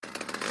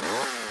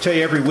Tell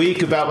you every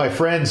week about my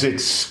friends at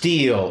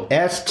Stihl,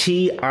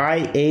 S-T-I-H-L.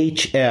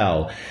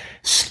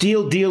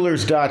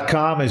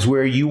 StihlDealers.com is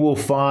where you will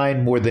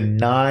find more than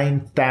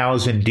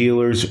 9,000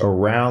 dealers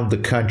around the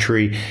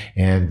country,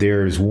 and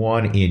there's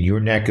one in your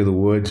neck of the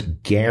woods,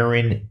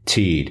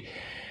 guaranteed.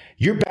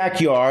 Your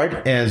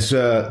backyard, as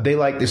they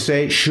like to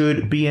say,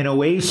 should be an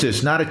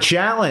oasis, not a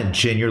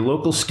challenge. And your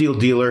local Stihl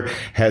dealer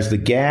has the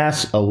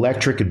gas,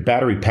 electric, and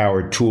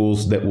battery-powered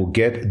tools that will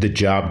get the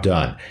job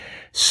done.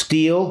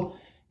 Stihl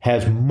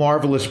has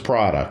marvelous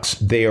products.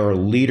 They are a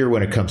leader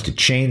when it comes to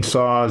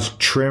chainsaws,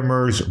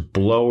 trimmers,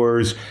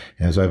 blowers.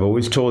 As I've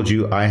always told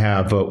you, I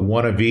have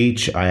one of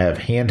each. I have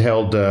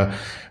handheld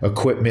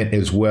equipment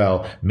as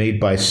well, made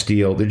by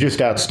Stihl. They're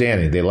just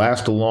outstanding. They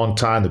last a long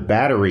time. The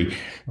battery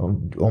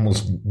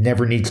almost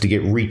never needs to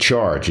get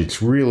recharged.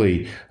 It's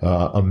really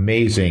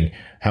amazing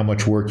how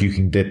much work you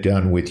can get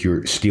done with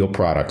your Stihl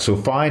products. So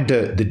find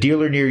the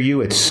dealer near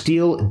you at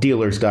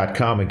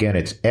StihlDealers.com. Again,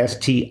 it's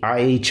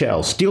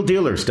S-T-I-H-L,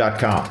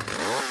 StihlDealers.com.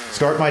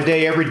 Start my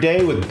day every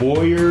day with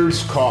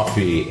Boyer's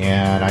Coffee,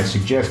 and I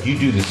suggest you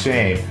do the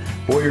same.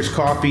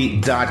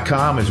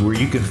 BoyersCoffee.com is where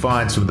you can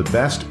find some of the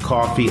best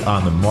coffee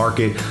on the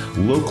market,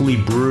 locally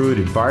brewed,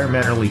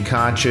 environmentally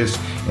conscious,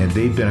 and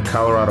they've been a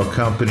Colorado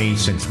company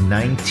since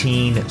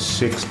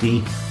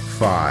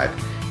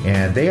 1965.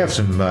 And they have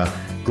some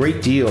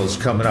great deals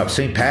coming up.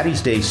 St.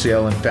 Patty's Day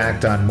sale, in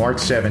fact, on March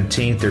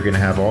 17th, they're going to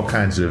have all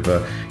kinds of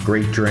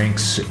great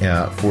drinks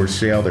for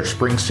sale. Their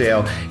spring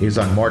sale is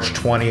on March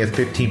 20th,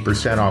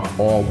 15% off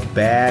all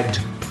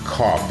bagged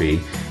coffee.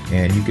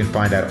 And you can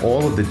find out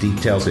all of the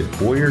details at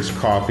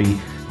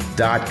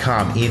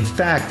BoyersCoffee.com. In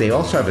fact, they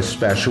also have a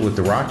special with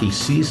the Rocky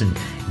season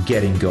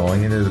getting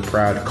going, and they're the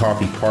proud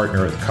coffee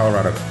partner of the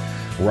Colorado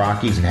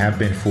Rockies and have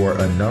been for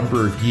a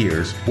number of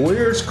years.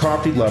 Boyer's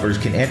Coffee lovers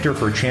can enter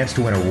for a chance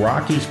to win a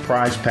Rockies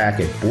prize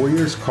pack at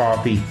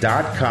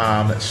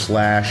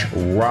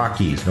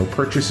BoyersCoffee.com/Rockies. No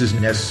purchase is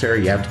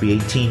necessary. You have to be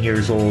 18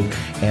 years old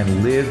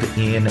and live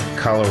in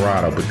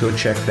Colorado, but go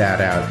check that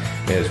out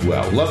as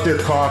well. Love their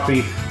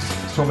coffee.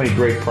 So many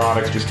great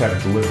products. Just had a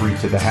delivery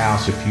to the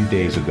house a few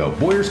days ago.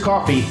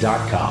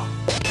 BoyersCoffee.com.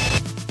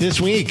 This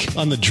week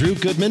on the Drew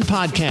Goodman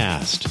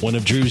Podcast, one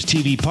of Drew's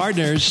TV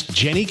partners,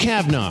 Jenny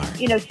Cavnar.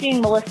 You know, seeing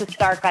Melissa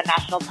Stark on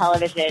national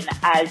television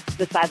as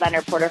the sideline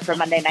reporter for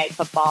Monday Night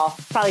Football,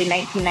 probably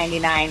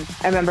 1999,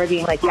 I remember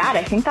being like, Dad,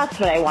 I think that's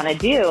what I want to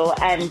do.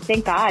 And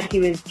thank God he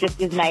was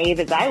just as naive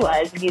as I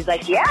was. And he's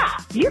like, yeah,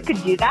 you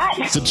could do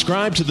that.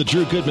 Subscribe to the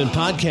Drew Goodman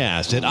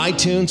Podcast at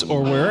iTunes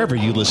or wherever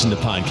you listen to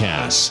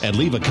podcasts. And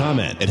leave a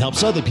comment. It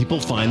helps other people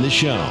find the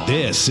show.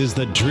 This is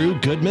the Drew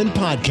Goodman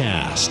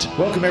Podcast.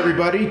 Welcome,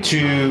 everybody,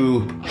 to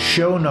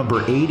show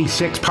number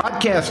 86,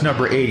 podcast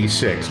number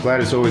 86.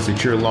 Glad as always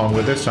that you're along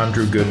with us. I'm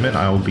Drew Goodman.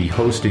 I will be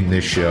hosting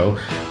this show,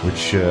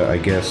 which I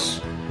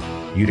guess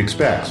you'd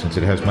expect since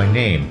it has my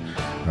name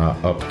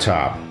up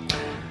top.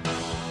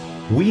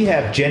 We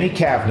have Jenny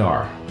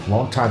Cavnar,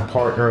 longtime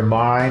partner of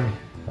mine,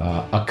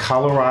 a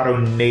Colorado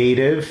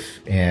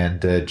native,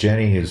 and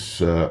Jenny is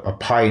a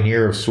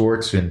pioneer of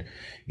sorts in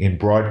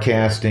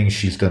broadcasting.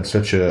 She's done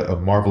such a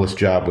marvelous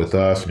job with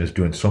us and is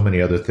doing so many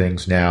other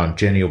things now. And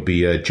Jenny will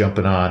be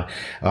jumping on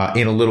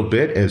in a little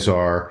bit as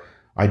our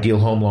Ideal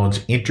Home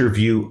Loans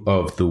interview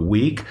of the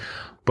week.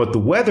 But the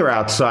weather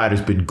outside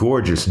has been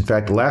gorgeous. In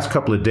fact, the last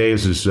couple of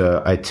days as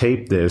I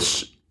taped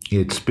this,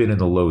 it's been in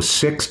the low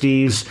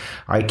 60s.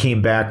 I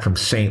came back from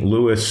St.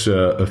 Louis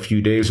a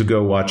few days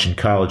ago watching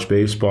college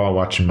baseball,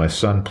 watching my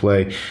son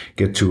play.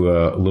 Get to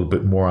a little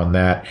bit more on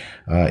that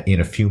in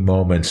a few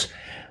moments.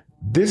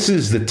 This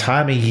is the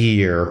time of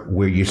year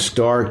where you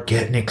start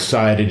getting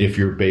excited if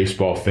you're a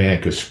baseball fan,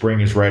 because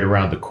spring is right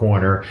around the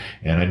corner.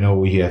 And I know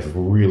we have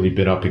really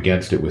been up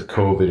against it with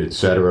COVID, et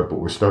cetera, but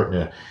we're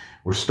starting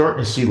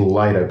to see the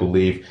light, I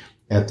believe,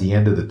 at the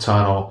end of the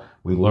tunnel.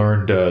 We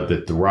learned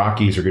that the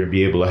Rockies are going to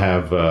be able to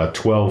have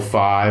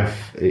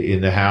 12-5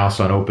 in the house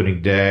on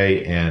opening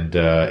day, and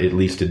at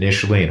least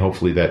initially, and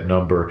hopefully that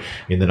number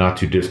in the not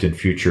too distant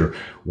future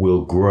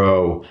will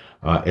grow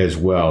as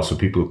well, so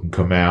people can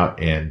come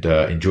out and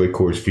enjoy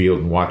Coors Field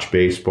and watch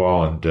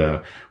baseball, and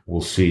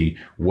we'll see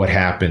what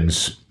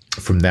happens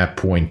from that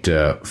point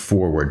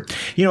forward.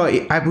 You know,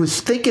 I was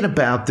thinking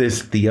about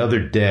this the other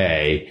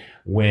day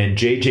when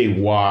J.J.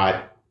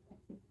 Watt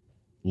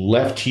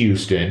left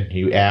Houston.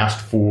 He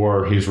asked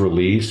for his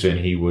release, and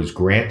he was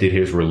granted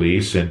his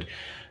release, and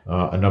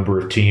a number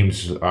of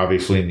teams,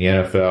 obviously in the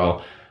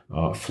NFL,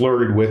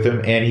 flirted with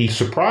him, and he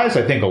surprised,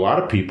 I think, a lot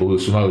of people who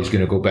said, oh, he's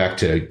going to go back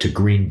to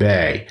Green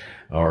Bay,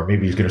 or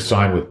maybe he's going to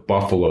sign with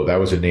Buffalo.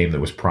 That was a name that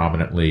was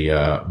prominently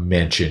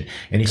mentioned.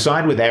 And he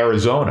signed with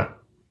Arizona,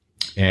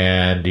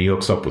 and he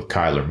hooks up with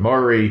Kyler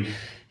Murray.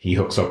 He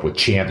hooks up with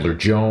Chandler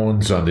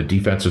Jones on the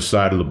defensive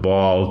side of the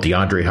ball.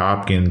 DeAndre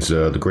Hopkins,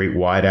 the great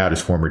wideout,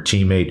 his former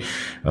teammate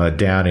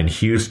down in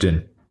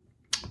Houston.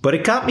 But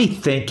it got me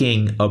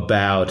thinking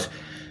about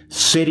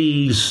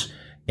cities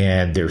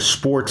and their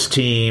sports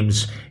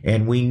teams.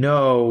 And we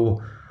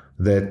know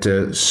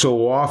that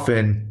so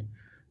often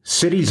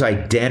cities'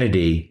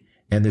 identity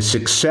and the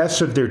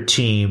success of their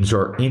teams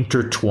are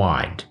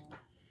intertwined.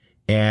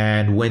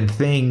 And when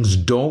things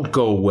don't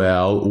go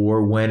well,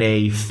 or when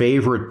a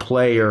favorite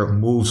player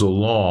moves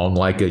along,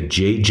 like a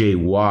J.J.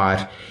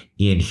 Watt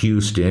in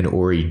Houston,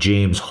 or a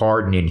James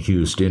Harden in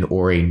Houston,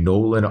 or a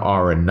Nolan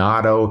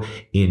Arenado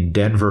in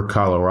Denver,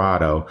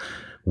 Colorado,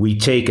 we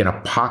take an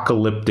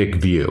apocalyptic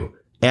view.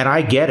 And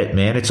I get it,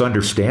 man. It's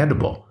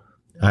understandable.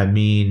 I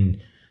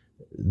mean,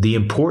 the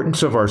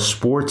importance of our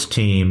sports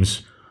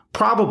teams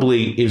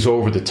probably is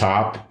over the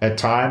top at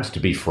times, to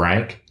be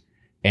frank.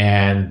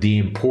 And the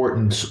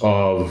importance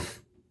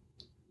of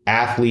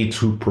athletes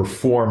who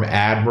perform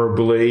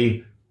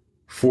admirably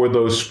for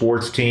those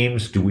sports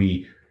teams, do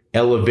we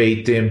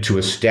elevate them to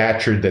a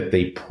stature that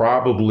they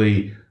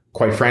probably,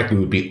 quite frankly,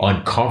 would be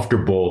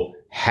uncomfortable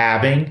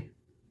having?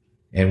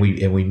 And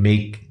we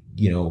make,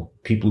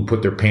 people who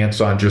put their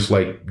pants on just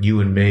like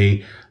you and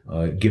me,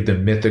 give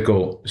them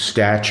mythical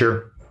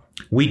stature.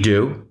 We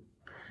do.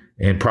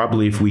 And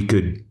probably if we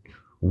could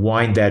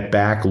wind that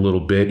back a little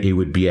bit, it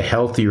would be a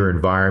healthier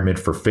environment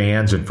for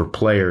fans and for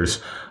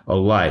players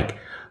alike.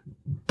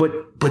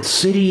 But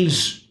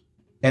cities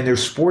and their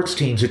sports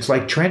teams, it's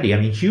like trendy. I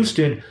mean,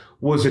 Houston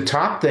was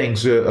atop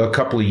things a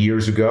couple of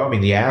years ago. I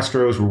mean, the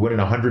Astros were winning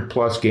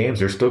 100-plus games.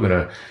 They're still going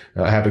to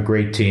have a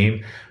great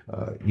team,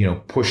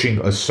 pushing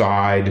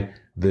aside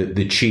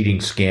the cheating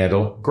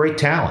scandal. Great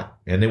talent.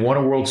 And they won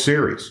a World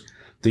Series.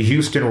 The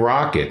Houston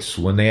Rockets,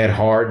 when they had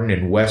Harden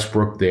and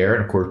Westbrook there,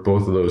 and of course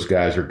both of those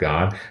guys are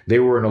gone, they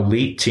were an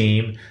elite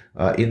team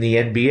in the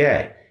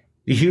NBA.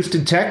 The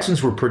Houston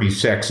Texans were pretty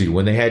sexy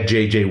when they had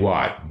J.J.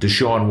 Watt,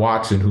 Deshaun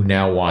Watson, who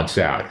now wants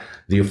out,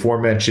 the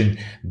aforementioned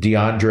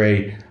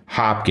DeAndre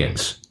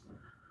Hopkins.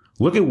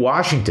 Look at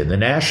Washington, the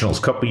Nationals,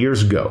 a couple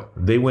years ago.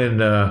 They win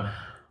the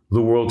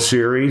World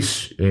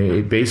Series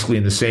basically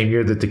in the same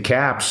year that the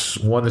Caps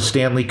won the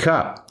Stanley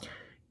Cup.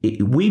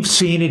 We've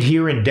seen it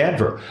here in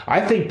Denver.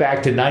 I think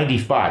back to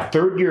 95,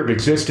 third year of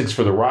existence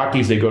for the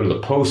Rockies. They go to the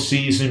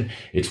postseason.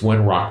 It's when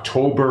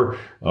Rocktober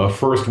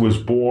first was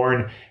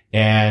born.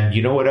 And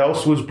you know what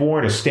else was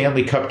born? A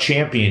Stanley Cup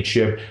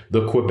championship.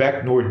 The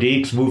Quebec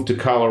Nordiques moved to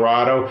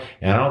Colorado.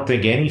 And I don't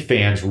think any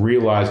fans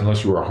realize,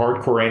 unless you were a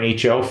hardcore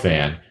NHL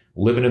fan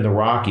living in the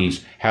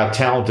Rockies, how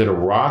talented a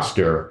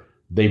roster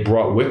they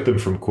brought with them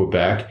from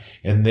Quebec,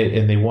 and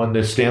they won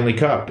the Stanley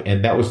Cup.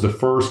 And that was the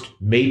first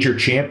major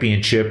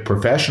championship,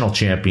 professional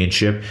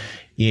championship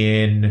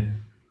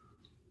in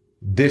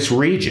this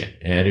region.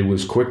 And it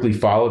was quickly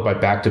followed by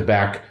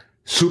back-to-back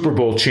Super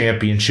Bowl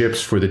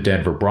championships for the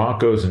Denver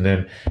Broncos. And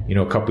then,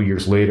 a couple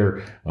years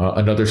later,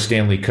 another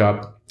Stanley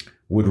Cup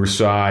would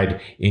reside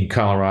in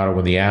Colorado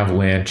when the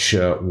Avalanche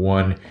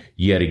won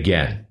yet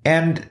again.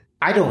 And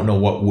I don't know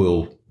what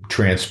will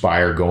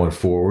transpire going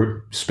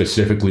forward,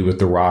 specifically with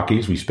the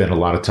Rockies. We spend a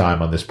lot of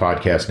time on this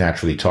podcast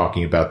naturally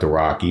talking about the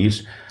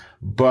Rockies.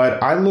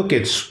 But I look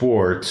at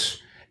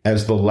sports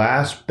as the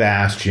last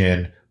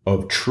bastion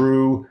of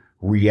true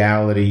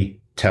reality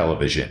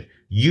television.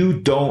 You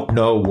don't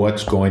know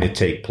what's going to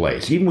take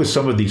place. Even with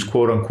some of these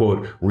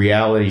quote-unquote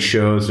reality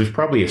shows, there's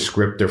probably a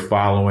script they're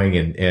following,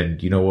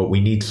 and you know what, we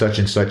need such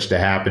and such to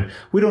happen.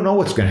 We don't know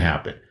what's going to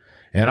happen.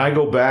 And I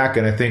go back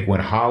and I think when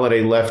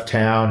Holiday left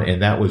town,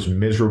 and that was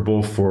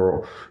miserable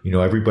for,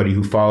 everybody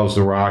who follows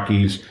the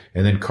Rockies.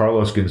 And then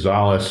Carlos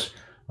Gonzalez,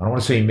 I don't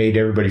want to say he made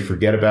everybody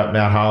forget about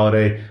Matt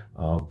Holiday,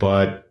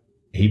 but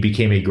he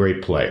became a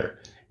great player.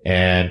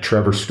 And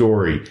Trevor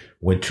Story,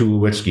 when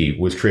Tulowitzki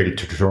was traded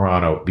to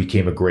Toronto,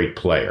 became a great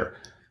player.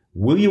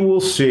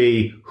 We'll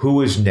see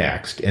who is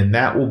next. And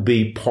that will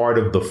be part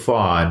of the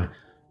fun,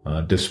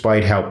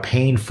 despite how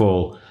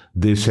painful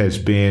this has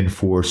been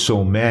for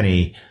so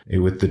many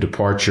with the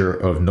departure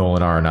of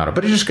Nolan Arenado.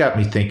 But it just got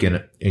me thinking,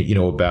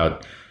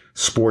 about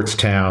sports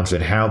towns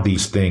and how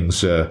these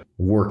things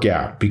work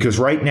out. Because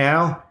right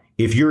now,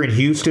 if you're in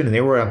Houston and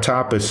they were on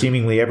top of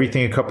seemingly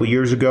everything a couple of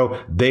years ago,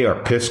 they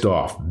are pissed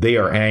off. They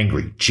are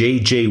angry.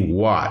 J.J.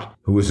 Watt,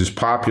 who was as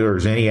popular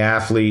as any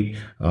athlete,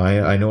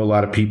 I know a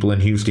lot of people in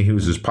Houston who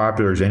was as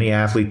popular as any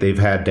athlete they've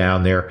had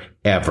down there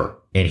ever,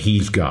 and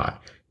he's gone.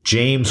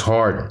 James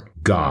Harden,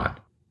 gone.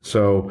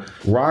 So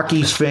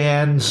Rockies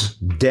fans,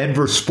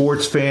 Denver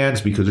sports fans,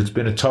 because it's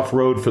been a tough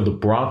road for the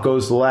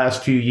Broncos the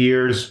last few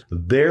years,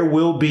 there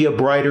will be a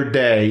brighter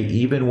day,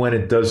 even when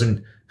it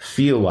doesn't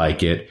feel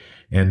like it.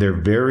 And there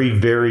are very,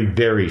 very,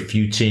 very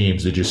few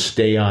teams that just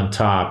stay on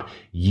top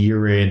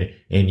year in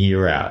and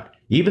year out.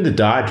 Even the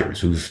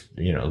Dodgers, who's,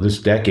 this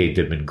decade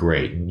have been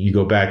great. And you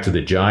go back to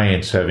the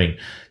Giants having,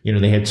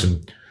 they had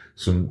some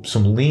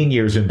lean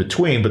years in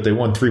between, but they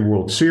won 3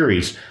 World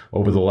Series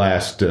over the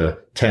last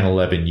 10,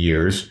 11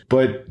 years.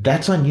 But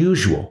that's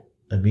unusual.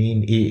 I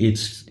mean,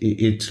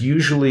 it's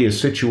usually a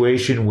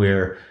situation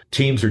where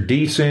teams are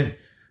decent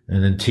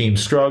and then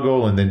teams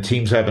struggle and then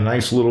teams have a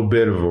nice little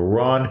bit of a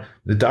run.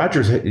 The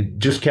Dodgers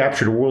just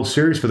captured a World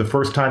Series for the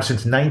first time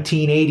since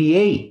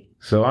 1988.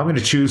 So I'm going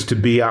to choose to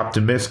be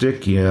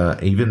optimistic,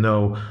 even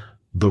though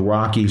the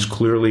Rockies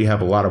clearly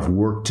have a lot of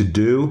work to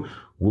do.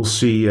 We'll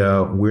see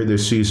where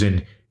this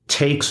season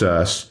takes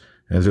us,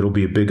 as it'll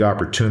be a big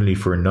opportunity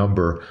for a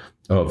number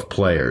of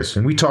players.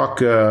 And we talk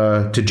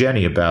to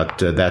Jenny about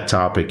that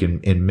topic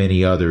and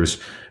many others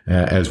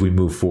as we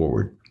move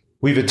forward.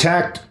 We've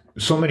attacked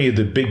so many of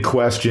the big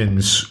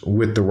questions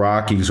with the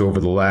Rockies over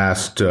the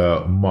last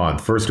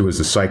month. First, it was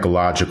a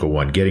psychological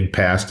one, getting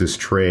past this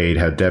trade,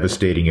 how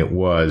devastating it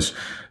was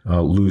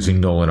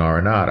losing Nolan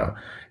Arenado.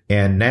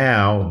 And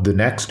now the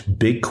next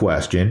big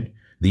question,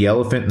 the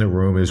elephant in the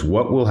room, is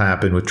what will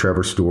happen with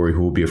Trevor Story,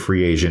 who will be a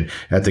free agent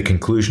at the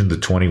conclusion of the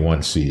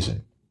 21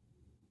 season.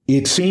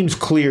 It seems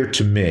clear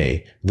to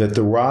me that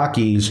the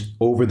Rockies,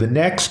 over the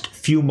next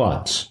few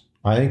months,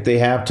 I think they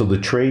have till the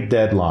trade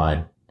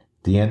deadline,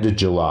 the end of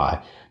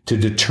July, to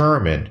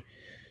determine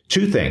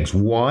two things.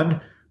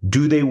 One,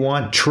 do they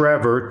want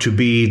Trevor to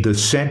be the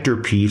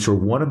centerpiece or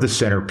one of the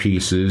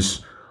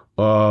centerpieces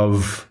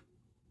of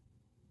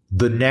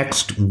the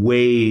next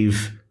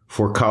wave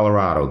for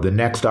Colorado, the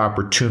next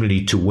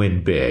opportunity to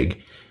win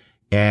big?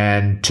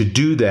 And to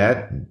do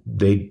that,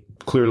 they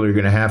clearly are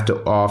going to have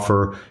to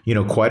offer,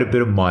 quite a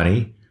bit of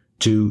money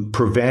to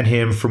prevent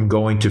him from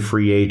going to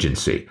free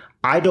agency.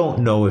 I don't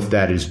know if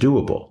that is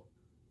doable.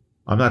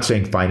 I'm not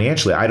saying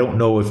financially. I don't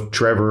know if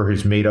Trevor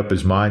has made up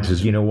his mind,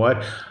 says, you know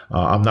what,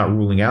 I'm not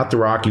ruling out the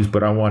Rockies,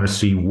 but I want to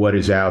see what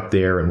is out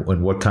there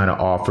and what kind of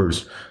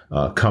offers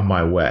come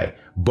my way.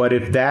 But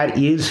if that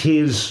is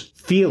his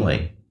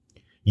feeling,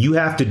 you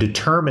have to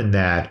determine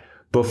that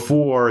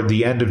before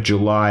the end of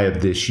July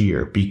of this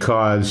year,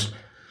 because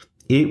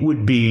it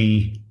would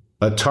be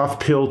a tough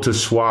pill to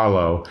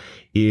swallow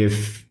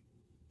if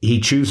he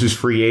chooses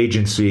free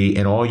agency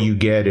and all you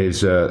get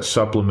is a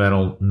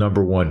supplemental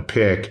number one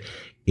pick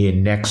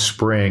in next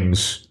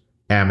spring's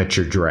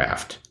amateur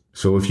draft.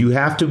 So if you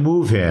have to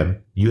move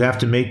him, you have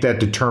to make that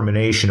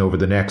determination over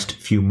the next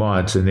few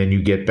months, and then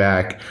you get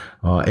back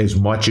as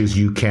much as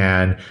you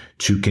can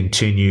to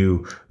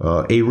continue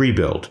a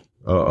rebuild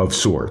of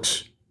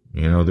sorts.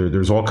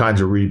 There's all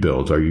kinds of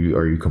rebuilds. Are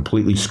you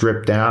completely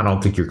stripped down? I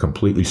don't think you're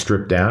completely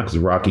stripped down, because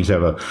the Rockies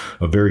have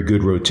a very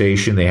good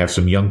rotation. They have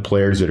some young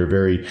players that are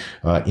very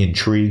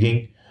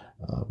intriguing.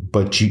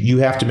 But you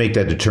have to make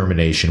that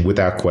determination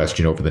without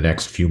question over the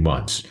next few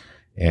months.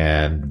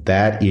 And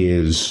that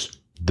is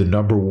the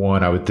number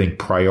one, I would think,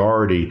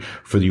 priority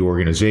for the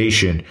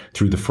organization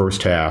through the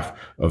first half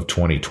of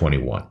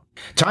 2021.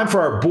 Time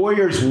for our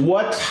Boyers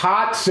What's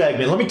Hot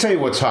segment. Let me tell you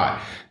what's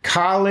hot.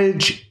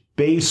 College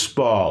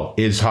baseball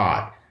is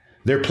hot.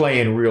 They're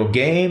playing real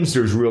games.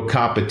 There's real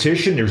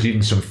competition. There's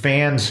even some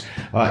fans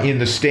in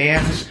the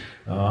stands.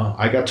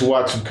 I got to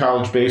watch some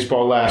college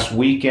baseball last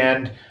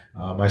weekend.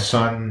 My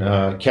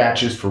son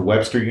catches for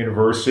Webster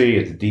University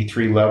at the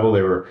D3 level.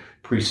 They were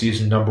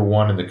preseason number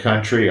one in the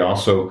country. I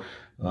also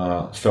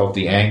felt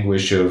the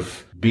anguish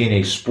of being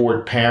a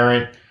sport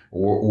parent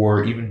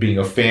or even being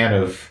a fan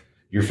of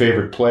your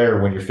favorite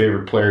player when your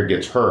favorite player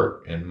gets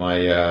hurt. And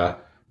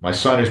my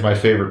son is my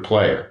favorite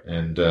player.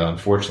 And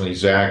unfortunately,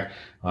 Zach,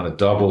 on a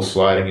double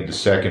sliding into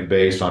second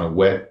base on a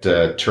wet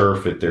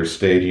turf at their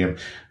stadium,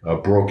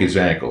 broke his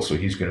ankle. So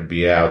he's going to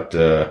be out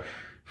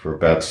for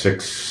about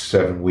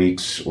 6-7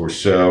 weeks or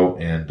so,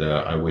 and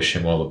I wish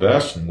him all the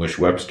best and wish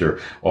Webster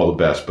all the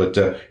best. But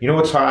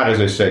what's hot,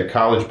 as I said,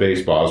 college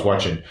baseball. I was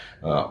watching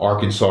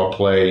Arkansas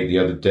play the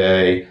other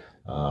day.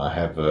 I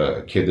have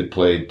a kid that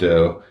played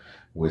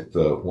with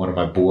one of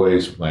my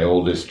boys, my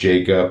oldest,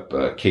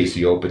 Jacob.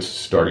 Casey Opitz,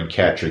 starting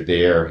catcher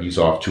there. He's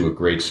off to a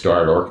great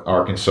start.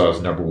 Arkansas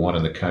is number one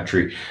in the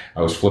country.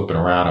 I was flipping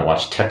around. I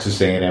watched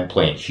Texas A&M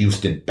playing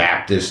Houston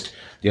Baptist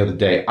the other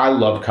day. I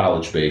love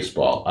college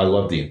baseball. I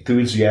love the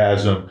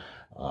enthusiasm.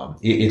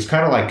 It's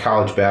kind of like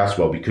college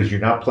basketball because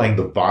you're not playing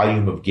the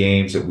volume of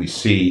games that we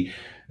see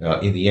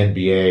in the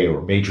NBA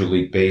or Major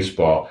League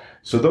Baseball.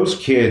 So those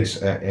kids,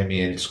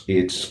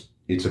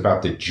 it's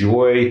about the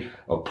joy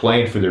of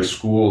playing for their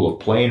school, of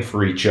playing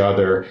for each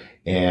other,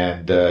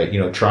 and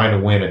trying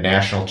to win a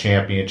national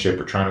championship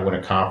or trying to win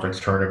a conference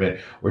tournament,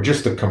 or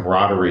just the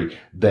camaraderie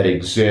that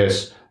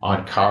exists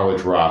on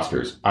college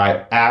rosters.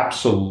 I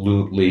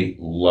absolutely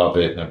love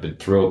it, and I've been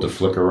thrilled to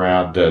flick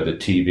around the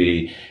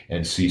TV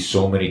and see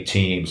so many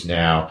teams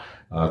now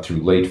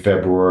through late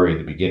February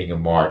and the beginning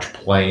of March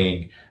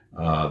playing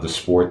the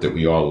sport that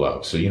we all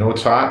love. So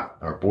what's hot?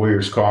 Our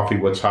Boyers Coffee,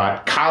 what's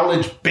hot?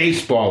 College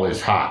baseball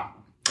is hot.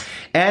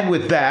 And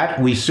with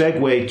that, we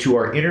segue to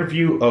our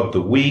interview of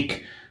the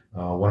week.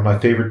 One of my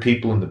favorite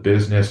people in the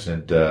business,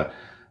 and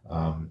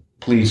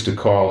pleased to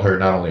call her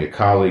not only a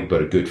colleague,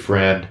 but a good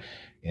friend.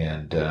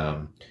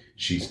 And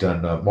she's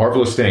done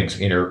marvelous things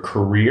in her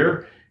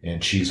career,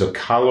 and she's a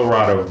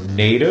Colorado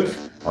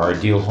native. Our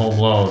Ideal Home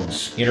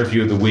Loans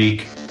interview of the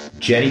week,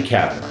 Jenny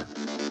Cavnar.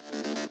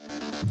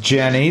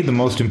 Jenny, the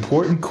most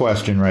important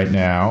question right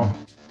now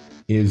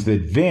is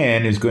that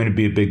Vin is going to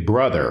be a big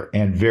brother,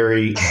 and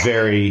very,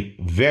 very,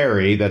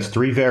 very, that's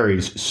 3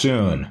 verys,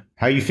 soon.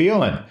 How you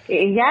feeling?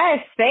 Yes,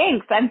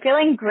 thanks. I'm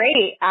feeling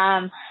great.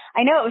 I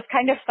know it was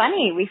kind of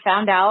funny. We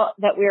found out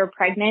that we were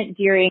pregnant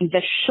during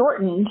the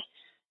shortened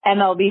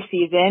MLB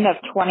season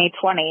of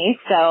 2020.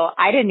 So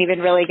I didn't even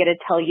really get to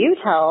tell you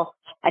till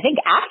I think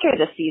after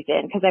the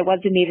season, because I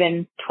wasn't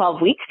even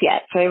 12 weeks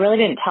yet. So I really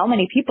didn't tell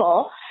many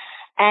people.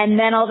 And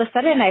then all of a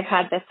sudden I've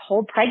had this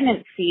whole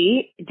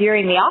pregnancy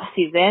during the off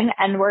season,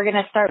 and we're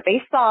going to start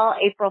baseball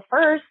April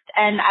 1st,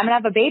 and I'm going to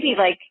have a baby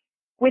like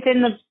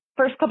within the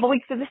first couple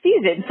weeks of the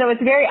season. So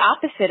it's very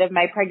opposite of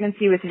my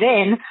pregnancy with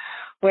Vin,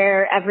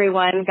 where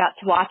everyone got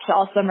to watch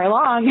all summer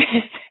long.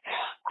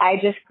 I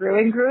just grew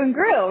and grew and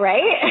grew,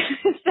 right?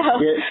 So,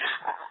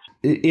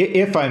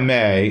 if I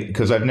may,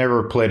 because I've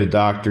never played a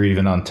doctor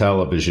even on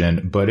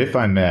television, but if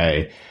I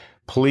may,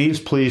 please,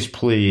 please,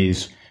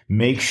 please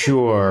make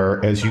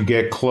sure as you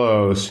get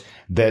close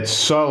that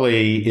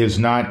Sully is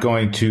not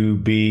going to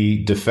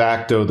be de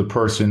facto the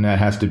person that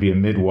has to be a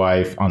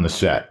midwife on the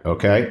set,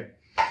 okay?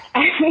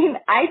 I mean,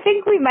 I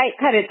think we might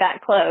cut it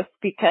that close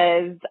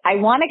because I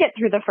want to get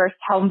through the first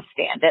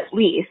homestand at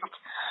least.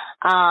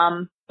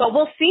 But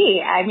we'll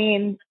see. I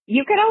mean,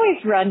 you could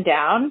always run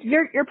down.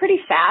 You're pretty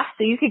fast,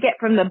 so you could get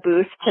from the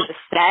booth to the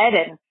set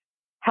and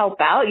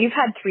help out. You've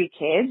had 3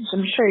 kids.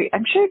 I'm sure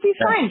it'd be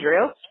fine,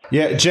 Drew.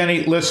 Yeah,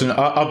 Jenny, listen,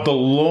 of the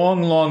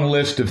long, long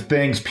list of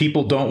things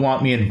people don't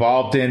want me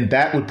involved in,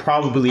 that would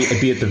probably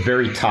be at the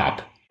very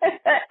top.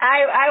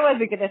 I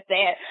wasn't going to say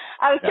it.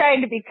 I was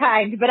trying to be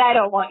kind, but I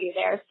don't want you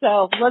there.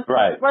 So let's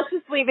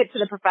just leave it to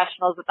the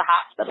professionals at the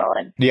hospital.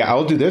 And yeah,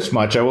 I'll do this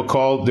much. I will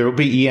call, there will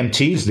be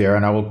EMTs there,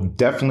 and I will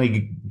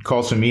definitely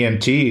call some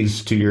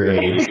EMTs to your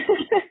aid.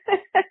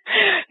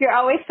 You're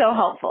always so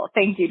helpful.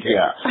 Thank you, Drew.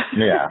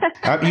 Yeah.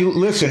 You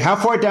listen, how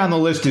far down the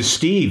list is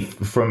Steve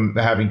from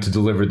having to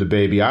deliver the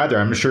baby either?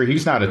 I'm sure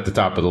he's not at the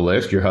top of the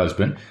list, your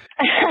husband.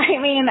 I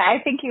mean, I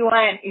think you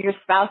want your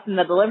spouse in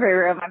the delivery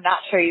room. I'm not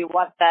sure you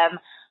want them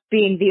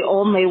being the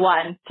only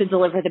one to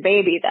deliver the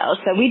baby, though.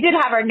 So we did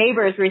have our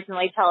neighbors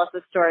recently tell us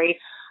a story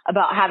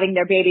about having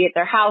their baby at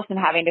their house and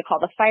having to call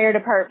the fire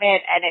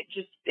department. And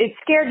it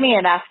scared me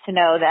enough to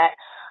know that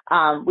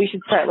we should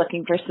start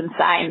looking for some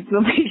signs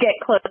when we get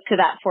close to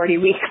that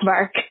 40-week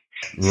mark.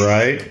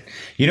 Right.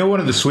 You know, one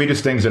of the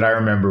sweetest things that I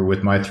remember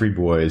with my 3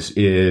 boys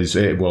is,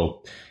 it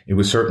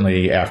was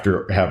certainly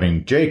after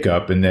having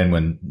Jacob, and then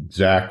when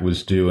Zach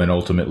was due and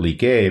ultimately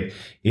Gabe,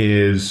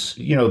 is,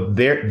 you know,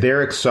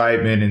 their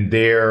excitement and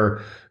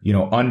their, you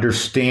know,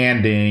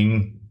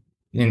 understanding,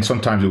 and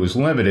sometimes it was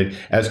limited,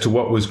 as to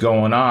what was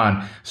going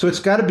on. So it's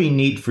got to be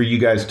neat for you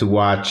guys to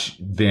watch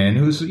Vin,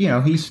 who's, you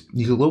know, he's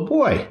a little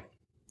boy.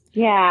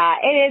 Yeah,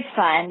 it is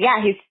fun.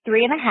 Yeah, he's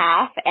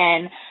 3.5,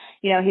 and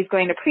you know, he's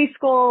going to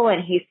preschool,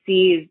 and he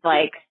sees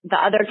like the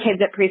other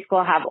kids at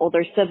preschool have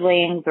older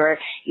siblings or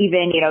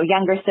even, you know,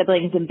 younger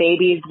siblings and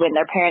babies when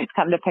their parents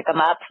come to pick them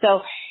up.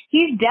 So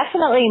he's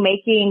definitely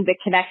making the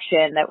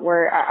connection that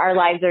our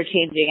lives are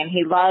changing, and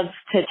he loves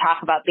to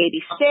talk about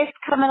baby sis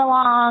coming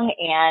along,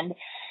 and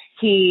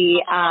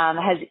he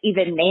has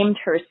even named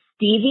her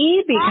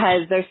Stevie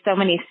because there's so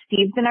many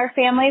Steves in our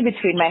family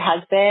between my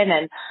husband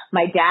and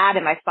my dad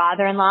and my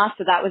father-in-law.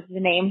 So that was the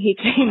name he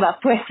came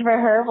up with for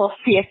her. We'll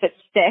see if it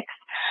sticks.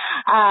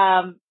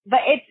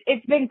 But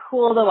it's been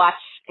cool to watch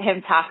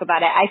him talk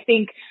about it. I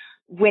think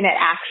when it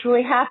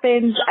actually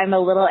happens, I'm a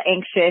little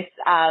anxious,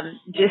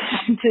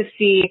 just to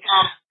see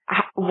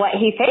what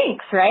he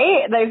thinks,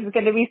 right? There's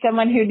going to be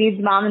someone who needs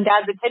mom and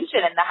dad's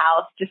attention in the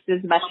house just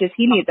as much as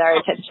he needs our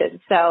attention.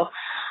 So,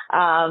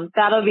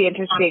 that'll be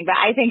interesting, but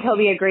I think he'll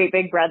be a great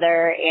big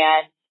brother,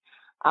 and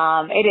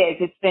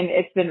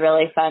it's been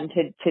really fun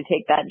to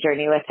take that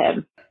journey with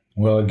him.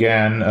 Well,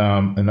 again,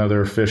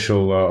 another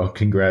official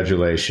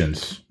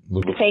congratulations.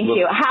 Thank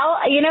you.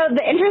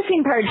 The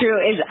interesting part, Drew,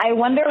 is I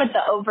wonder what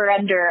the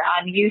over-under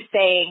on you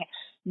saying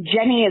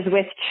Jenny is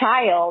with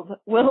child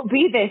will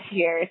be this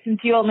year, since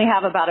you only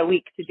have about a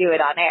week to do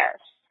it on air.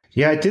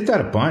 Yeah, I did that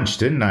a bunch,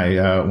 didn't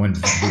I?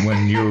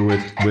 When you were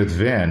with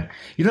Vin,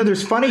 you know,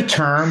 there's funny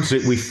terms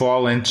that we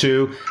fall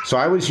into. So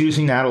I was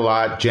using that a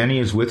lot. Jenny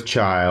is with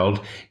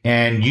child,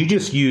 and you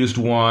just used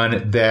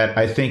one that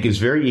I think is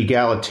very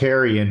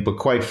egalitarian, but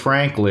quite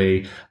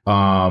frankly,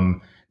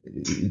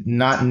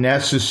 not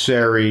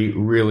necessary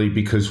really,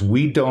 because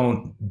we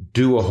don't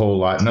do a whole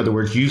lot. In other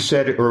words, you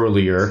said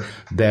earlier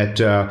that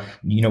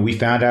we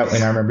found out,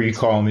 and I remember you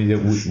calling me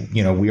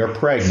that we are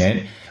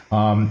pregnant.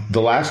 The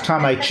last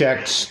time I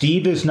checked,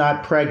 Steve is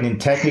not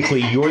pregnant.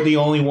 Technically, you're the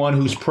only one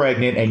who's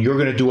pregnant, and you're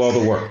going to do all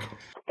the work.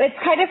 It's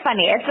kind of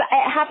funny. It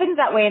happens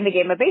that way in the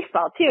game of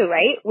baseball, too,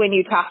 right? When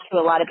you talk to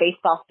a lot of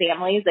baseball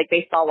families, like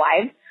baseball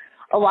wives,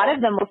 a lot of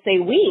them will say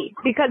we,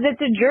 because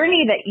it's a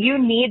journey that you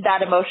need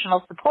that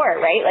emotional support,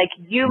 right? Like,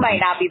 you might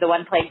not be the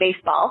one playing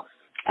baseball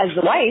as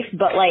the wife,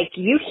 but, like,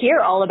 you hear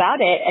all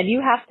about it, and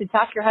you have to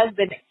talk your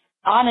husband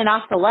on and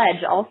off the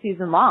ledge all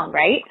season long,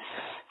 right?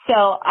 So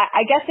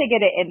I guess I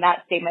get it in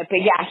that statement. But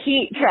yeah,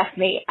 trust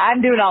me,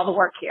 I'm doing all the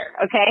work here,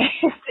 okay?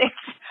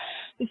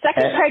 The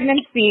second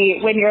pregnancy,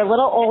 when you're a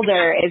little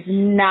older, is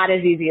not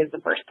as easy as the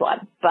first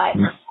one. But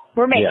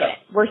we're making it.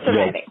 We're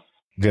surviving.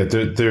 Yeah,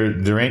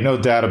 there ain't no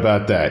doubt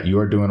about that. You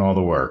are doing all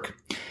the work.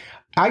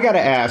 I got to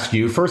ask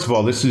you, first of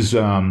all, this is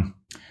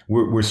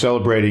we're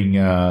celebrating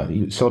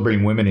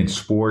women in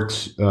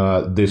sports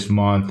this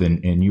month,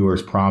 and you are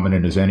as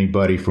prominent as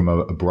anybody from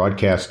a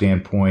broadcast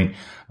standpoint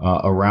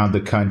around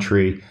the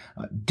country.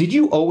 Did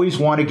you always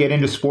want to get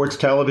into sports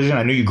television?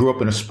 I know you grew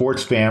up in a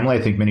sports family.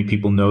 I think many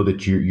people know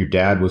that your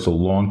dad was a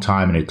long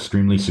time and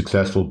extremely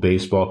successful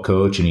baseball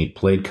coach, and he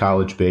played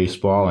college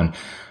baseball. And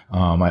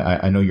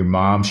I know your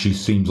mom, she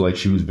seems like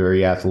she was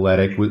very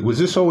athletic. Was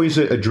this always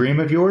a dream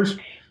of yours?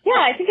 Yeah,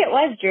 I think it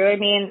was, Drew. I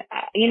mean,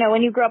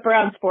 when you grow up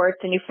around sports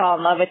and you fall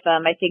in love with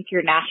them, I think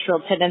your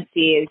natural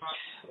tendency is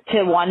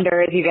to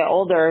wonder as you get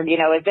older,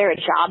 is there a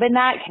job in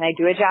that? Can I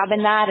do a job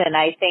in that? And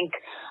I think,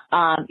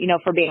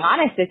 for being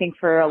honest, I think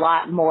for a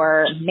lot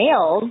more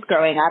males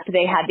growing up,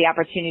 they had the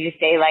opportunity to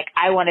say, like,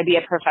 I want to be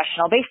a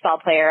professional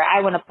baseball player.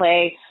 I want to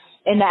play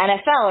in the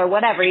NFL or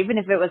whatever, even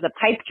if it was a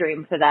pipe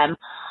dream for them.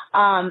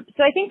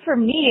 So I think for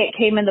me, it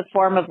came in the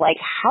form of like,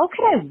 how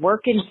can I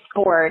work in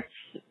sports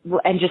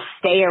and just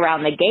stay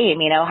around the game?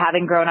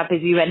 Having grown up,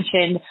 as you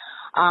mentioned,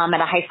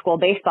 at a high school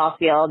baseball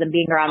field and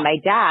being around my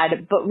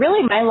dad. But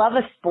really, my love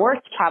of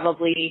sports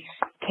probably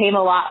came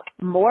a lot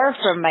more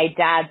from my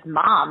dad's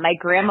mom. My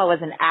grandma was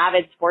an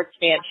avid sports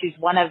fan. She's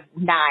one of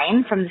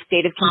 9 from the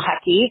state of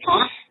Kentucky.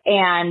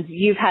 And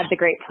you've had the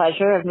great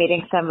pleasure of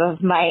meeting some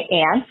of my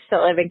aunts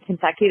that live in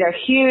Kentucky. They're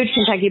huge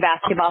Kentucky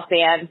basketball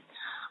fans.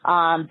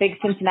 Big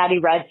Cincinnati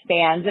Reds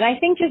fans. And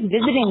I think just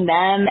visiting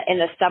them in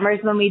the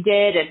summers when we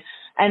did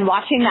and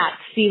watching that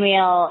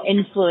female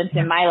influence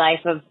in my life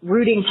of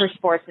rooting for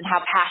sports and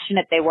how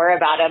passionate they were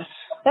about them,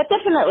 that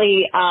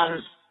definitely,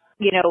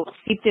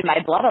 seeped in my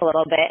blood a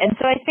little bit. And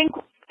so I think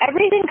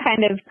everything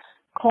kind of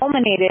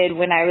culminated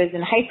when I was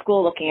in high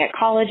school looking at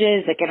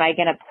colleges. Like, am I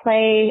going to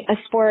play a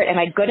sport? Am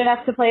I good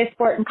enough to play a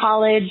sport in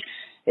college?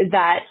 Is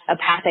that a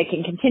path I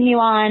can continue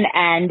on?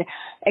 And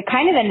it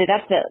kind of ended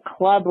up that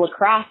club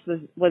lacrosse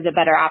was a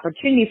better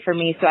opportunity for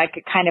me, so I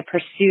could kind of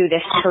pursue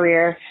this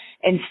career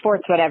in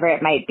sports, whatever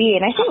it might be.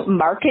 And I think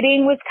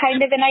marketing was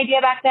kind of an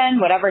idea back then.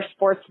 Whatever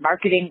sports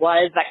marketing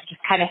was, that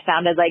just kind of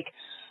sounded like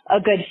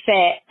a good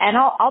fit. And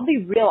I'll be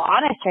real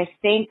honest, I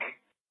think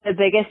the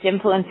biggest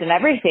influence in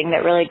everything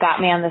that really got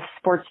me on the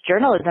sports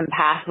journalism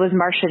path was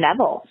Marcia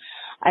Neville.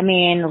 I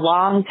mean,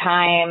 long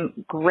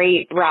time,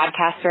 great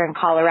broadcaster in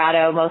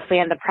Colorado, mostly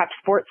in the prep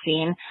sports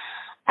scene.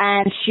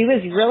 And she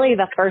was really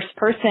the first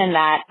person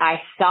that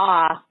I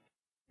saw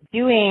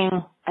doing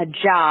a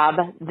job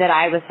that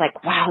I was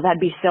like, wow, that'd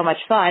be so much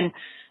fun.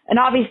 And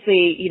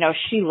obviously,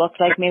 she looked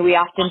like me. We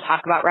often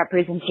talk about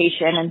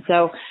representation. And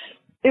so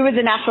it was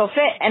a natural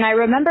fit. And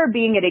I remember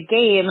being at a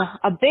game,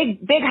 a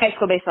big high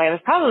school baseball game.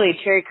 It was probably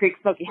a Cherry Creek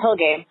Smoky Hill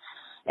game,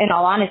 in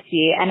all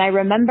honesty. And I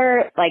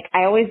remember,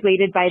 I always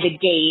waited by the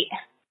gate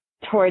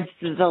towards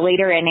the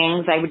later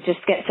innings. I would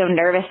just get so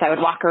nervous. I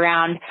would walk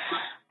around.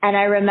 And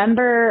I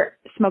remember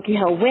Smoky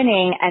Hill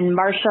winning and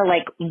Marcia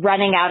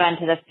running out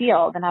onto the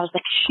field. And I was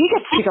like, she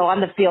gets to go on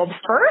the field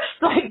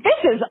first?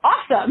 This is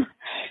awesome.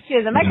 She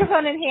has a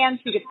microphone in hand.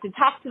 She gets to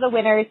talk to the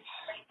winners.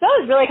 So that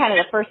was really kind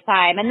of the first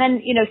time. And then,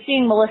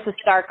 seeing Melissa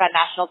Stark on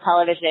national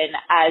television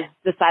as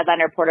the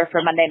sideline reporter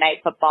for Monday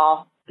Night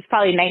Football, it was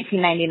probably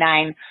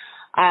 1999.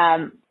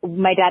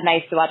 My dad and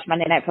I used to watch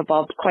Monday Night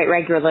Football quite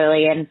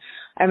regularly. And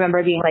I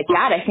remember being like,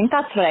 Dad, I think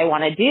that's what I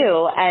want to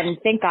do. And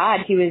thank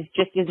God he was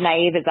just as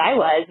naive as I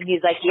was. And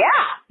he's like,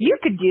 yeah,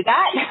 you could do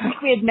that.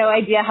 We had no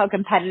idea how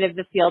competitive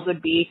the field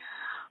would be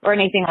or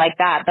anything like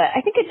that. But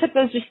I think it took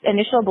those just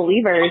initial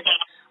believers.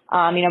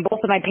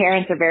 Both of my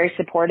parents are very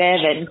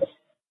supportive. And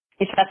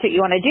if that's what you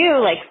want to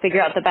do,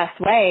 figure out the best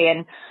way.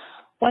 And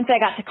once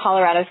I got to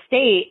Colorado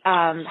State,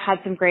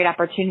 had some great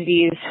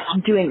opportunities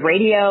doing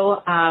radio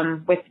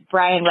with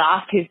Brian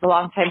Roth, who's the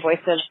longtime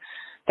voice of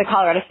the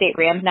Colorado State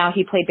Rams. Now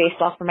he played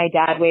baseball for my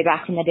dad way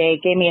back in the day,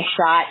 gave me a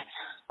shot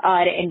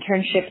at an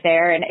internship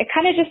there. And it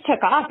kind of just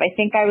took off. I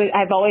think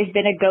I've always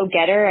been a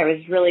go-getter. I was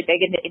really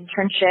big into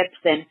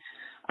internships and,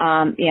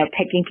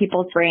 picking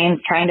people's brains,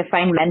 trying to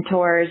find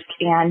mentors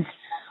and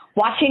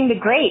watching the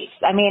greats.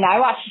 I mean, I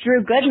watched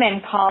Drew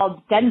Goodman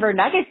call Denver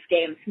Nuggets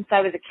games since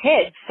I was a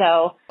kid.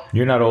 So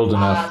you're not old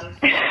enough.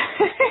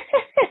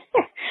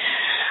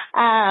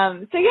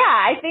 So yeah,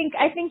 I think,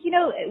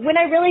 when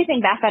I really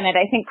think back on it,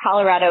 I think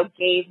Colorado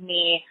gave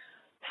me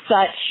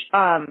such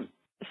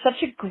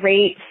a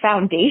great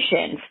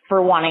foundation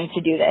for wanting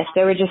to do this.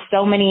 There were just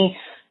so many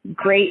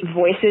great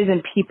voices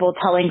and people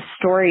telling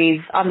stories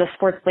on the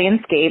sports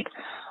landscape.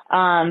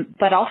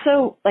 But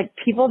also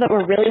people that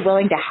were really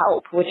willing to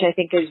help, which I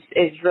think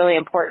is really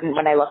important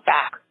when I look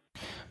back.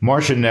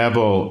 Marcia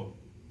Neville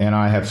and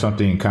I have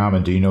something in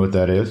common. Do you know what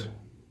that is?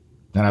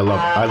 And I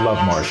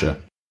love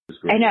Marcia.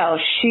 I know,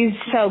 she's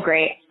so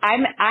great.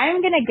 I'm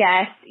gonna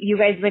guess you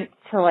guys went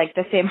to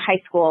the same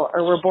high school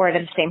or were born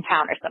in the same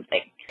town or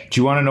something.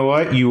 Do you want to know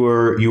what? You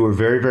were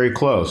very, very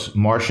close.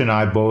 Marcia and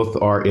I both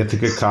are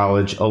Ithaca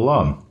College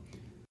alum.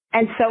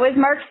 And so is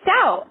Mark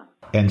Stout.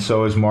 And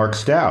so is Mark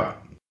Stout.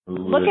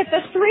 Look at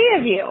the three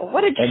of you.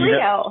 What a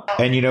trio.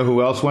 And you know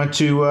who else went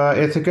to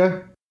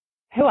Ithaca?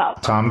 Who else?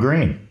 Tom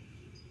Green.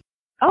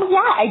 Oh, yeah,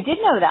 I did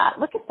know that.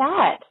 Look at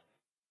that.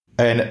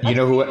 And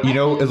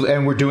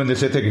and we're doing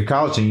this Ithaca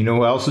College, and you know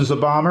who else is a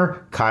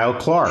bomber? Kyle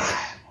Clark.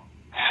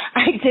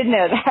 I did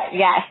know that.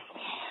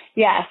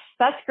 Yes.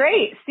 That's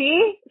great.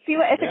 See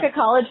what Ithaca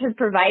College has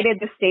provided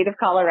the state of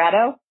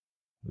Colorado.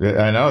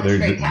 I know there's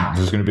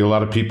going to be a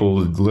lot of people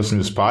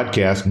listening to this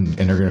podcast, and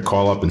they're going to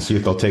call up and see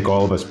if they'll take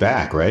all of us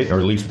back, right? Or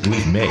at least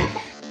me.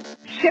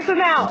 Ship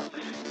them out.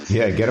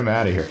 Yeah, get them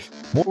out of here.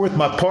 More with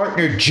my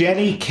partner,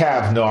 Jenny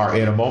Cavnar,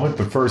 in a moment.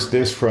 But first,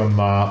 this from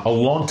a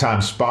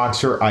longtime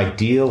sponsor,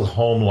 Ideal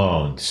Home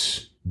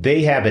Loans.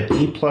 They have an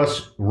A+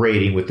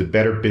 rating with the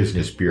Better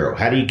Business Bureau.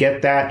 How do you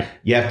get that?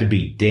 You have to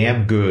be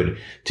damn good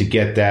to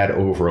get that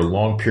over a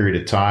long period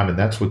of time. And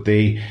that's what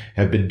they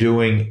have been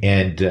doing.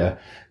 And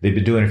they've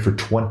been doing it for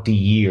 20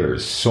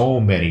 years. So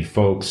many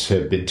folks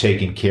have been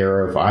taken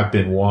care of. I've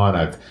been one.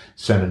 I've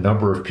sent a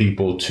number of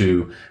people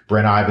to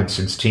Brent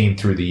Ivinson's team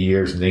through the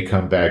years, and they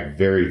come back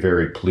very,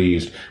 very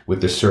pleased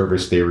with the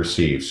service they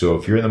receive. So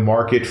if you're in the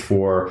market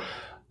for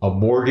a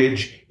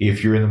mortgage,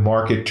 if you're in the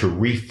market to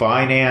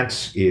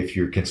refinance, if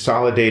you're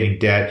consolidating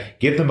debt,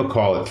 give them a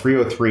call at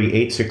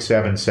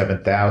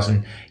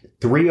 303-867-7000,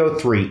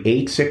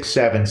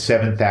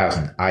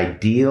 303-867-7000.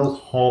 Ideal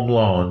Home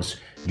Loans.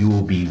 You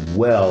will be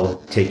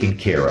well taken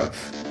care of.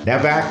 Now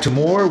back to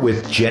more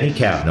with Jenny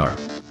Cavnar.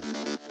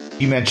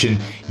 You mentioned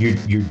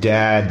your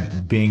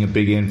dad being a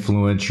big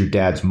influence, your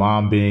dad's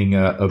mom being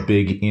a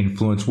big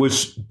influence.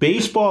 Was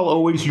baseball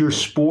always your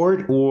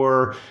sport,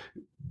 or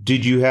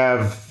did you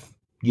have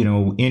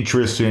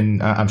interest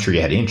in, I'm sure you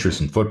had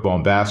interest in football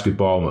and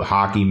basketball,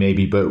 hockey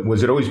maybe, but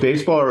was it always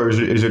baseball, or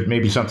is it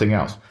maybe something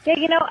else? Yeah,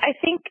 I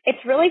think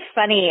it's really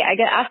funny. I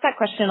get asked that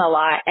question a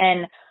lot.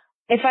 And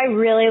if I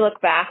really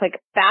look back,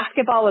 like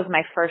basketball was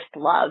my first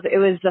love. It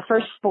was the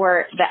first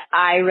sport that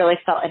I really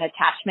felt an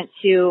attachment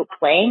to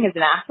playing as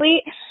an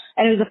athlete.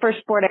 And it was the first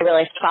sport I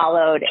really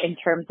followed in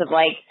terms of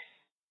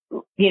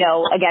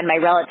again, my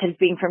relatives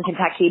being from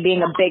Kentucky,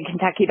 being a big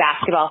Kentucky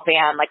basketball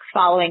fan, like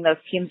following those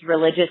teams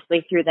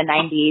religiously through the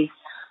 90s.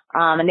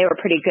 And they were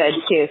pretty good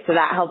too. So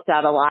that helped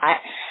out a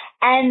lot.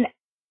 And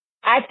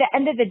at the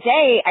end of the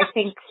day, I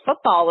think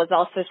football was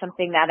also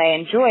something that I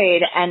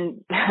enjoyed. And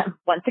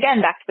once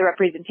again, back to the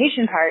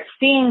representation part,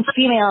 seeing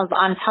females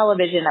on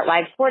television at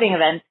live sporting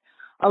events,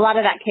 a lot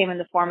of that came in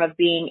the form of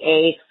being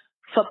a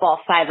football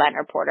sideline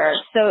reporter.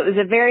 So it was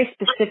a very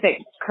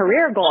specific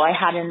career goal I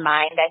had in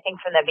mind, I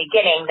think from the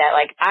beginning, that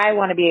I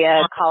want to be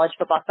a college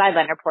football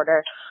sideline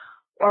reporter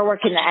or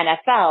work in the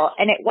NFL.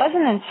 And it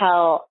wasn't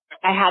until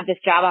I had this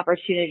job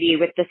opportunity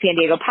with the San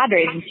Diego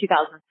Padres in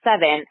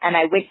 2007 and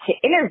I went to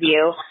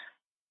interview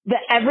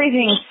that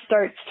everything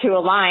starts to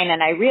align.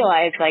 And I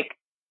realized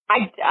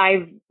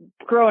I've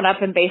grown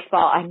up in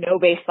baseball. I know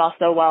baseball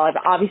so well. I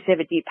obviously have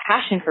a deep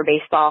passion for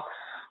baseball.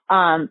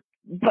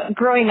 But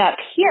growing up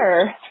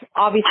here,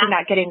 obviously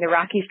not getting the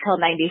Rockies till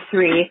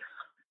 93,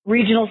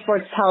 regional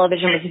sports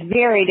television was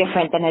very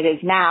different than it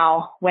is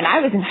now. When I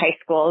was in high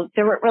school,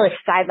 there weren't really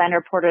sideline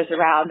reporters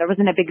around. There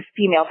wasn't a big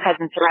female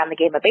presence around the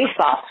game of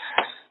baseball.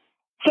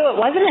 So it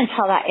wasn't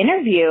until that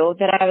interview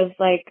that I was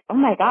like, oh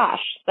my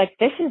gosh,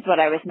 this is what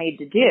I was made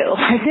to do.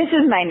 This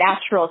is my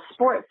natural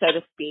sport, so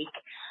to speak.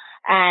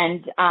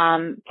 And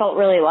felt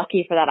really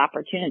lucky for that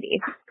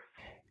opportunity.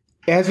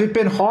 Has it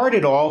been hard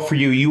at all for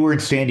you? You were in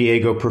San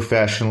Diego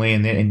professionally,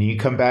 and you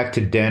come back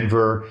to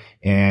Denver,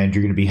 and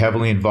you're going to be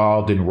heavily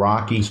involved in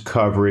Rockies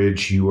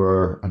coverage. You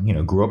were,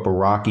 grew up a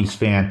Rockies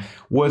fan.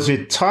 Was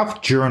it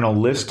tough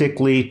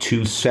journalistically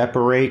to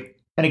separate?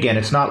 And again,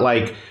 it's not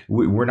like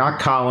we're not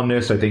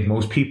columnists. I think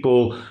most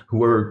people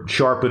who are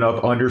sharp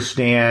enough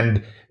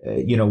understand,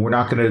 we're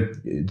not going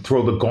to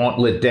throw the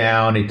gauntlet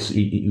down.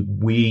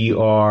 We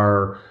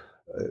are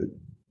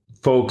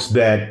folks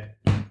that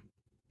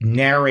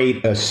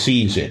narrate a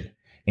season,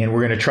 and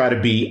we're going to try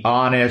to be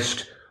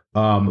honest.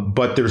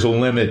 But there's a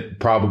limit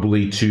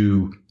probably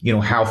to,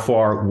 how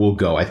far we'll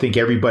go. I think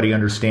everybody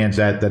understands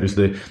that is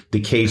the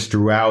case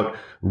throughout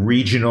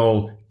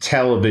regional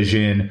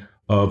television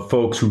of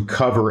folks who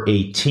cover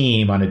a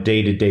team on a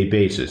day-to-day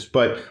basis.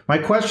 But my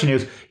question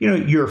is,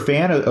 you're a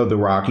fan of the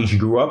Rockies. You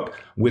grew up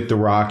with the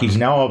Rockies.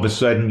 Now all of a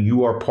sudden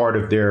you are part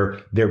of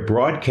their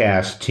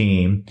broadcast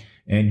team,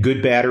 and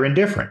good, bad, or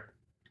indifferent.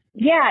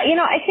 Yeah,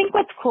 I think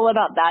what's cool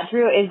about that,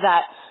 Drew, is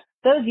that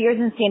those years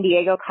in San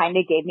Diego kind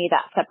of gave me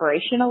that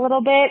separation a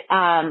little bit.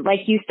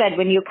 Like you said,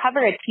 when you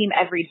cover a team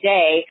every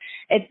day,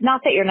 it's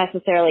not that you're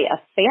necessarily a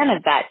fan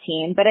of that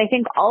team, but I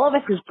think all of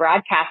us as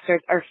broadcasters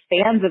are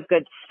fans of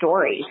good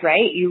stories,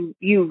 right? You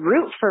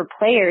root for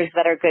players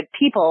that are good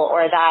people,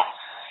 or that,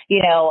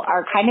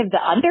 are kind of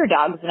the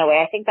underdogs in a way.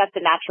 I think that's a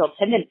natural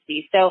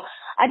tendency. So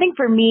I think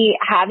for me,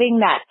 having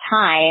that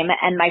time,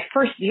 and my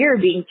first year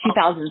being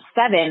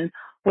 2007,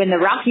 when the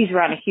Rockies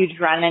were on a huge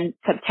run in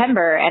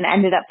September and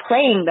ended up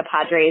playing the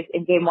Padres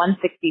in game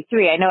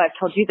 163. I know I've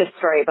told you this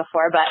story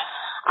before, but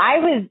I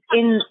was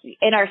in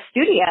our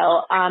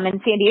studio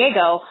in San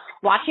Diego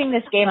watching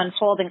this game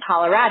unfold in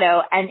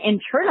Colorado, and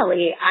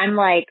internally I'm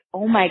like,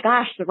 oh my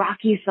gosh, the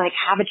Rockies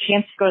have a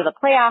chance to go to the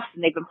playoffs,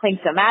 and they've been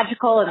playing so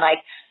magical, and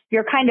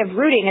you're kind of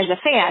rooting as a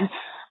fan.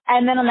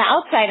 And then on the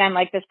outside, I'm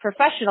like this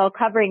professional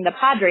covering the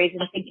Padres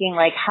and thinking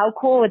like, how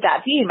cool would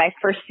that be? My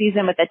first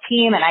season with the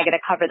team and I get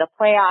to cover the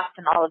playoffs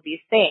and all of these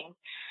things.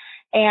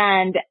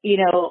 And, you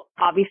know,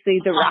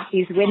 obviously the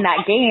Rockies win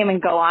that game and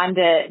go on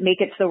to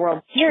make it to the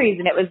World Series.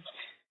 And it was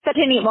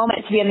such a neat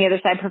moment to be on the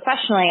other side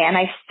professionally. And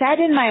I said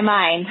in my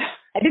mind,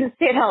 I didn't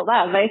say it out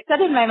loud, but I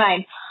said in my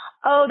mind,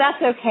 oh, that's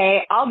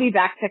okay. I'll be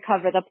back to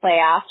cover the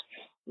playoffs.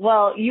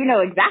 Well, you know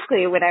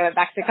exactly when I went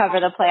back to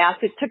cover the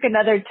playoffs. It took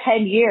another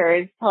 10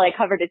 years till I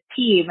covered a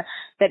team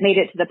that made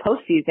it to the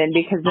postseason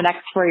because the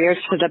next 4 years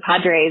for the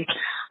Padres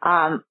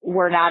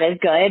were not as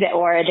good,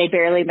 or they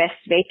barely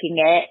missed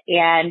making it.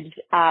 And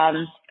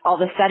all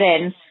of a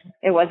sudden,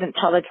 it wasn't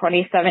till the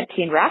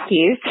 2017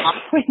 Rockies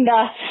when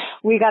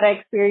we got to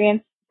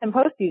experience some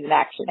postseason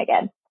action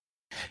again.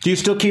 Do you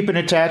still keep an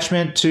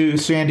attachment to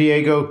San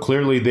Diego?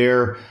 Clearly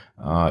they're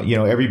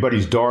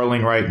everybody's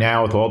darling right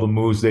now with all the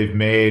moves they've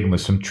made and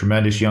with some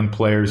tremendous young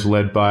players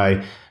led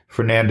by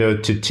Fernando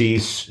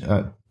Tatis.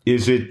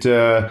 Is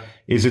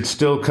it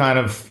still kind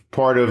of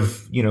part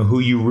of, who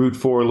you root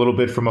for a little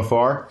bit from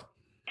afar?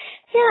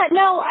 Yeah,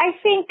 no, I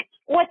think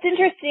what's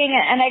interesting,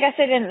 and I guess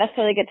I didn't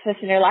necessarily get to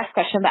this in your last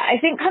question, but I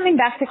think coming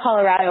back to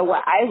Colorado,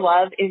 what I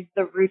love is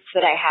the roots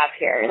that I have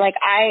here. Like,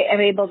 I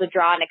am able to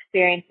draw on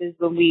experiences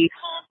when we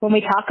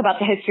talk about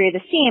the history of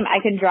the team.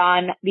 I can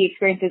draw on the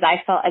experiences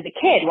I felt as a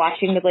kid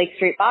watching the Lake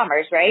Street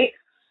Bombers, right?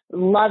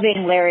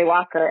 Loving Larry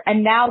Walker,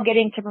 and now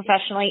getting to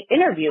professionally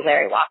interview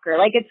Larry Walker.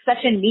 Like, it's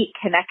such a neat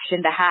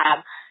connection to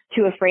have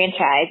to a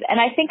franchise. And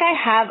I think I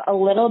have a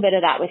little bit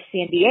of that with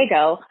San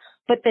Diego.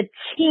 But the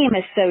team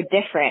is so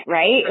different,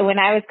 right? When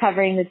I was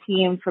covering the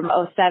team from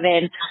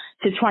 2007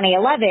 to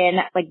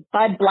 2011, like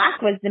Bud Black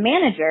was the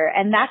manager,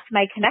 and that's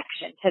my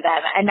connection to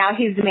them. And now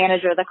he's the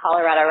manager of the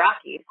Colorado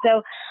Rockies.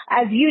 So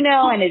as you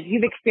know, and as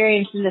you've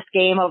experienced in this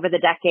game over the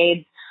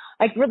decades,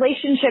 like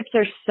relationships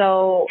are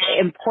so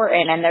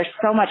important and they're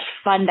so much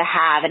fun to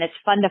have, and it's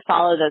fun to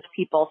follow those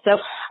people. So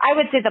I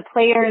would say the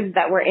players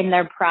that were in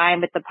their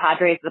prime with the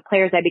Padres, the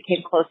players I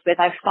became close with,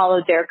 I've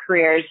followed their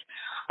careers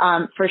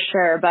for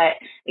sure.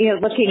 But,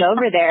 looking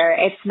over there,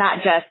 it's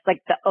not just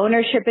like the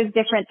ownership is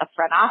different. The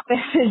front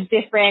office is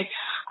different.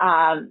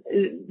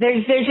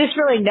 There's just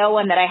really no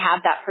one that I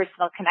have that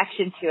personal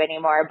connection to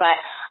anymore. But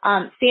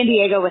San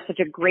Diego was such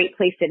a great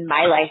place in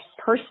my life,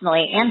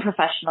 personally and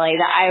professionally,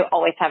 that I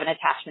always have an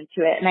attachment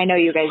to it. And I know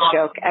you guys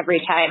joke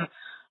every time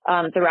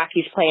the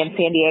Rockies play in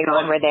San Diego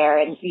and we're there,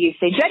 and you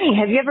say, Jenny,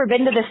 have you ever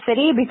been to the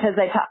city? Because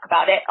I talk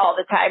about it all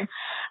the time.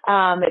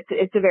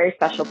 It's a very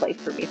special place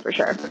for me, for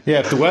sure. Yeah,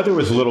 if the weather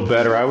was a little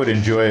better, I would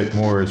enjoy it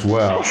more as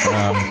well.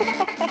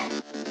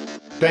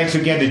 Thanks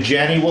again to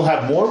Jenny. We'll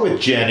have more with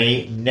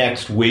Jenny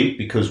next week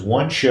because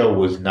one show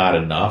was not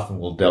enough, and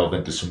we'll delve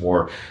into some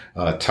more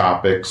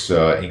topics,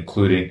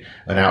 including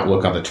an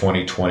outlook on the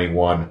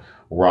 2021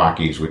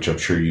 Rockies, which I'm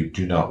sure you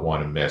do not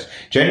want to miss.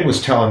 Jenny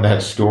was telling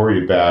that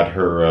story about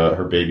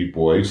her baby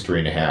boy, who's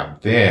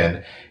 3.5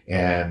 then,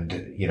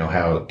 and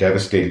how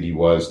devastated he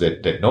was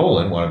that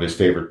Nolan, one of his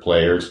favorite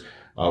players,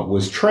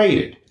 was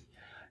traded.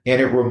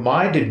 And it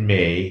reminded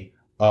me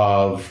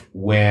of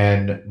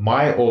when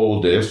my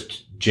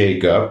oldest,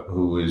 Jacob,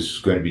 who is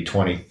going to be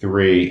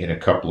 23 in a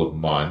couple of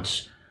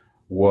months,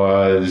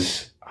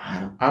 was,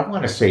 I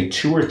want to say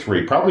 2 or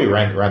 3, probably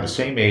around the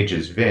same age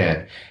as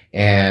Vin.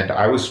 And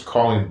I was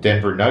calling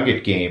Denver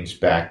Nugget games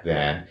back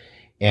then.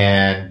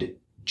 And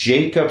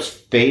Jacob's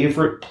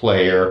favorite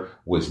player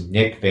was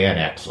Nick Van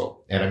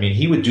Exel. And I mean,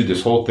 he would do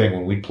this whole thing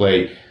when we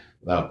played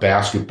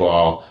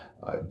basketball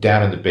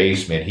down in the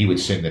basement. He would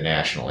sing the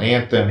national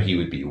anthem. He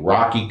would be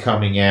Rocky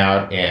coming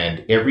out.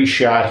 And every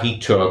shot he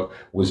took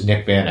was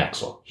Nick Van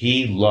Exel.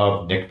 He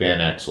loved Nick Van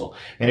Exel.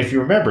 And if you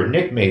remember,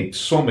 Nick made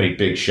so many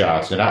big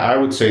shots. And I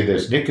would say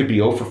this, Nick could be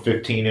 0 for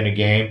 15 in a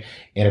game.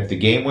 And if the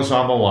game was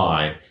on the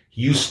line,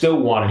 you still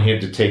wanted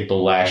him to take the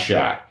last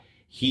shot.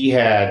 He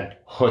had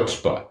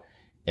chutzpah.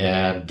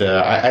 And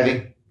I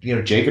think,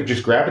 Jacob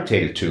just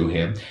gravitated to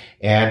him.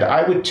 And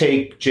I would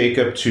take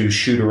Jacob to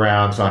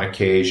shoot-arounds on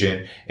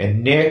occasion.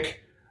 And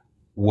Nick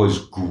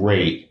was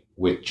great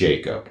with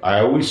Jacob. I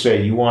always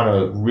say you want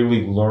to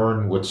really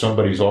learn what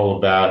somebody's all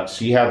about,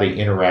 see how they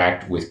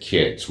interact with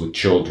kids, with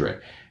children.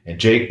 And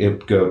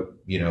Jacob,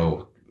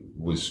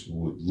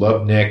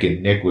 loved Nick,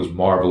 and Nick was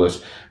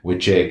marvelous with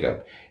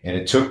Jacob. And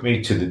it took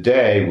me to the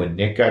day when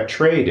Nick got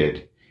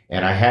traded,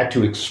 and I had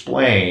to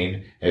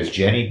explain, as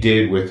Jenny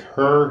did with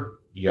her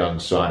young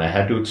son, I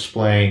had to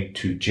explain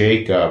to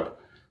Jacob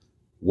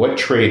what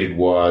traded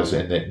was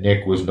and that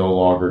Nick was no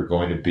longer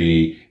going to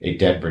be a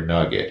Denver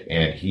Nugget.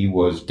 And he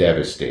was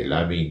devastated.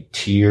 I mean,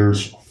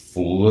 tears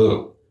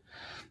flew.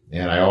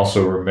 And I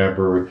also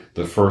remember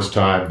the first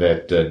time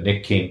that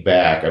Nick came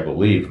back, I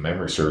believe, if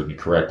memory serves me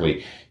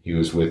correctly, he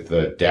was with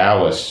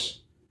Dallas,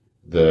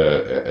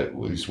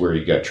 was where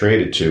he got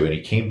traded to, and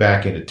he came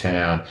back into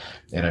town,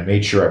 and I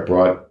made sure I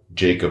brought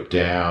Jacob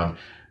down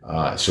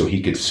so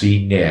he could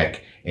see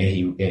Nick, and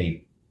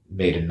he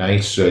made a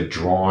nice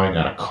drawing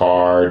on a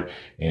card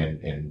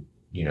and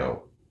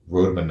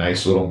wrote him a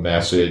nice little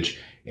message,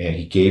 and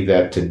he gave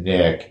that to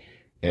Nick,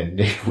 and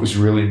Nick was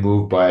really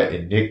moved by it,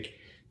 and Nick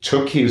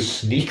took his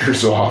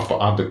sneakers off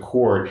on the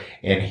court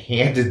and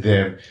handed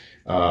them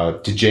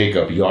to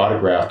Jacob. He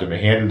autographed them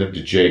and handed them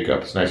to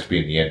Jacob. It's nice to be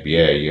in the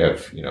NBA. You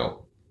have,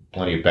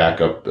 plenty of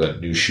backup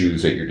new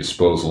shoes at your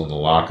disposal in the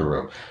locker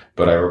room.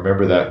 But I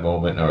remember that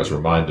moment, and I was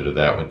reminded of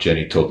that when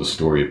Jenny told the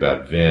story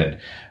about Vin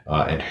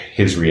and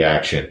his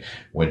reaction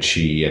when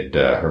she and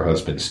her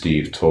husband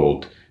Steve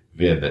told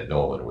Vin that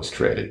Nolan was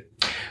traded.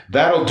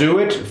 That'll do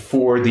it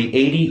for the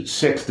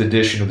 86th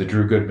edition of the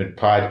Drew Goodman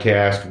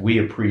Podcast. We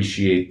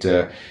appreciate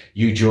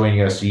you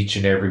joining us each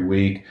and every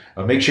week.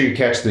 Make sure you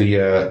catch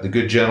the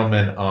good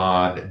gentlemen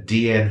on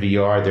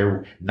DNVR,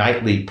 their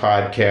nightly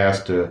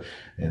podcast,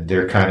 and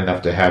they're kind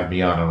enough to have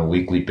me on a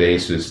weekly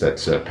basis.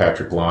 That's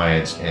Patrick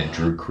Lyons and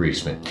Drew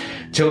Kreisman.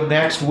 Till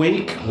next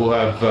week, we'll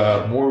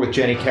have more with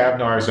Jenny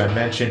Cavnar, as I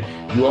mentioned.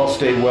 You all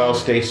stay well,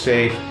 stay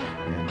safe.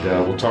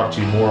 And we'll talk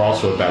to you more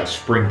also about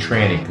spring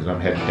training, because I'm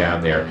heading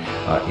down there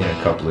in a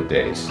couple of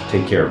days.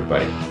 Take care,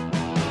 everybody.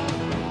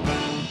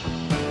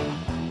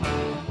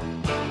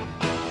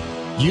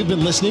 You've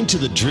been listening to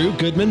the Drew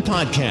Goodman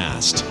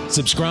Podcast.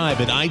 Subscribe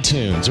at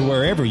iTunes or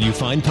wherever you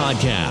find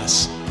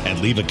podcasts. And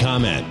leave a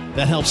comment.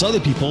 That helps other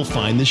people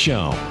find the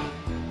show.